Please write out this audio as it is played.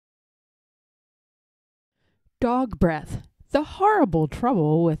Dog Breath, The Horrible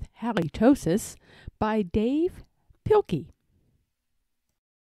Trouble with Halitosis by Dave Pilkey.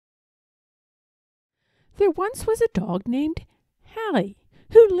 There once was a dog named Hallie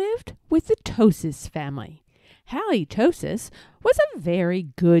who lived with the Tosis family. Halitosis was a very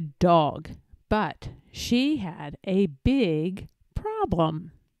good dog, but she had a big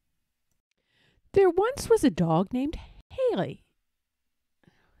problem. There once was a dog named Haley.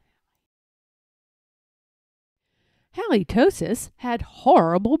 Halitosis had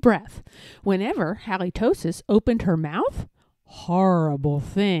horrible breath. Whenever Halitosis opened her mouth, horrible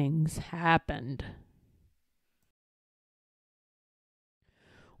things happened.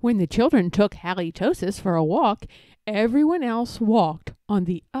 When the children took Halitosis for a walk, everyone else walked on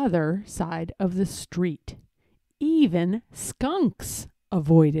the other side of the street. Even skunks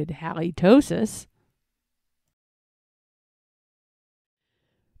avoided Halitosis.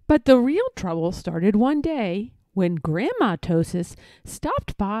 But the real trouble started one day when Grandma Tosis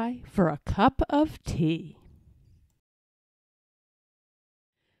stopped by for a cup of tea.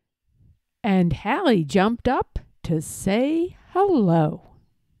 And Hallie jumped up to say hello.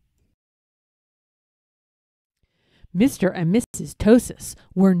 Mr. and Mrs. Tosis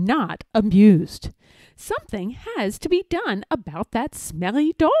were not amused. "Something has to be done about that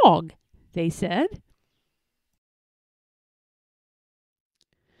smelly dog," they said.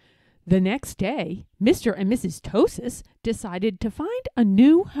 The next day, Mr. and Mrs. Tosis decided to find a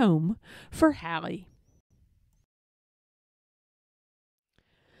new home for Hallie.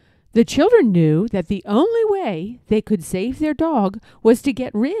 The children knew that the only way they could save their dog was to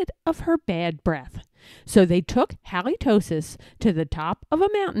get rid of her bad breath. So they took Halitosis to the top of a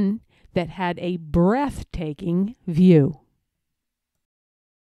mountain that had a breathtaking view.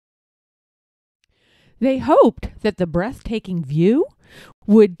 They hoped that the breathtaking view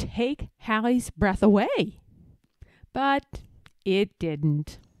would take Hallie's breath away, but it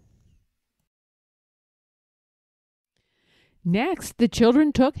didn't. Next, the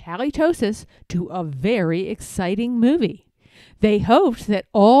children took Halitosis to a very exciting movie. They hoped that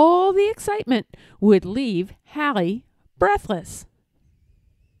all the excitement would leave Hallie breathless.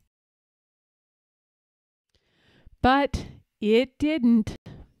 But it didn't.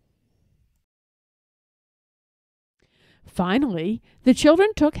 Finally, the children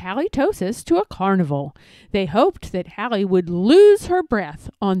took Halitosis to a carnival. They hoped that Hallie would lose her breath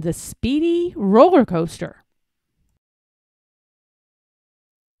on the speedy roller coaster.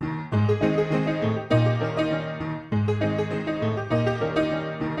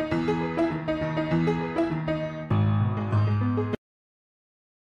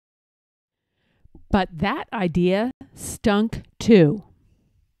 But that idea stunk too.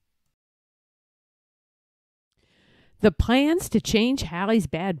 The plans to change Hallie's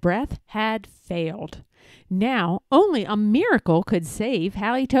bad breath had failed. Now only a miracle could save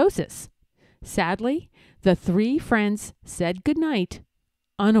Halitosis. Sadly, the three friends said goodnight,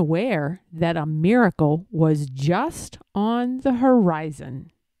 unaware that a miracle was just on the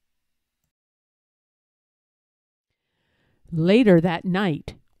horizon. Later that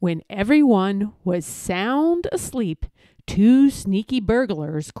night, when everyone was sound asleep, two sneaky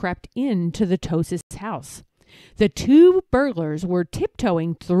burglars crept into the Tosis house. The two burglars were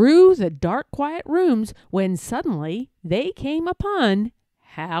tiptoeing through the dark, quiet rooms when suddenly they came upon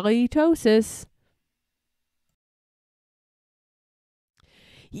Halitosis.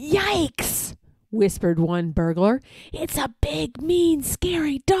 "Yikes!" whispered one burglar. "It's a big, mean,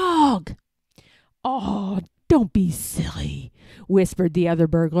 scary dog." "Oh, don't be silly," whispered the other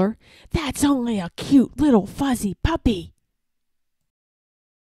burglar. "That's only a cute little fuzzy puppy."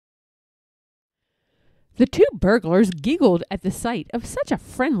 The two burglars giggled at the sight of such a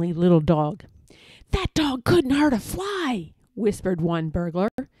friendly little dog. "That dog couldn't hurt a fly," whispered one burglar.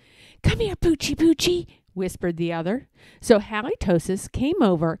 "Come here, Poochie Poochie," whispered the other. So Halitosis came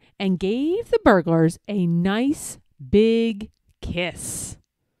over and gave the burglars a nice big kiss.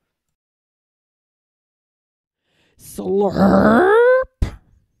 Slurp!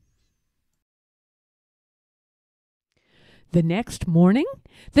 The next morning,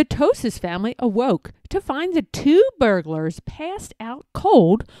 the Tosis family awoke to find the two burglars passed out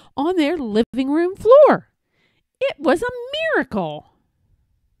cold on their living room floor. It was a miracle.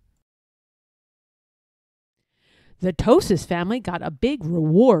 The Tosis family got a big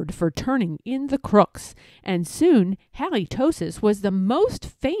reward for turning in the crooks, and soon Halitosis was the most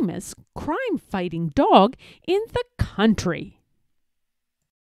famous crime-fighting dog in the country.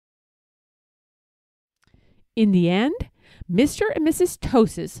 In the end, Mr. and Mrs.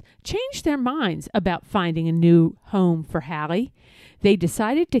 Tosis changed their minds about finding a new home for Hallie. They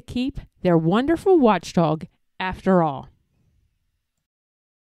decided to keep their wonderful watchdog after all.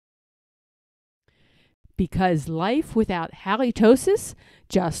 Because life without halitosis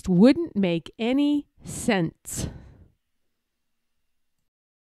just wouldn't make any sense.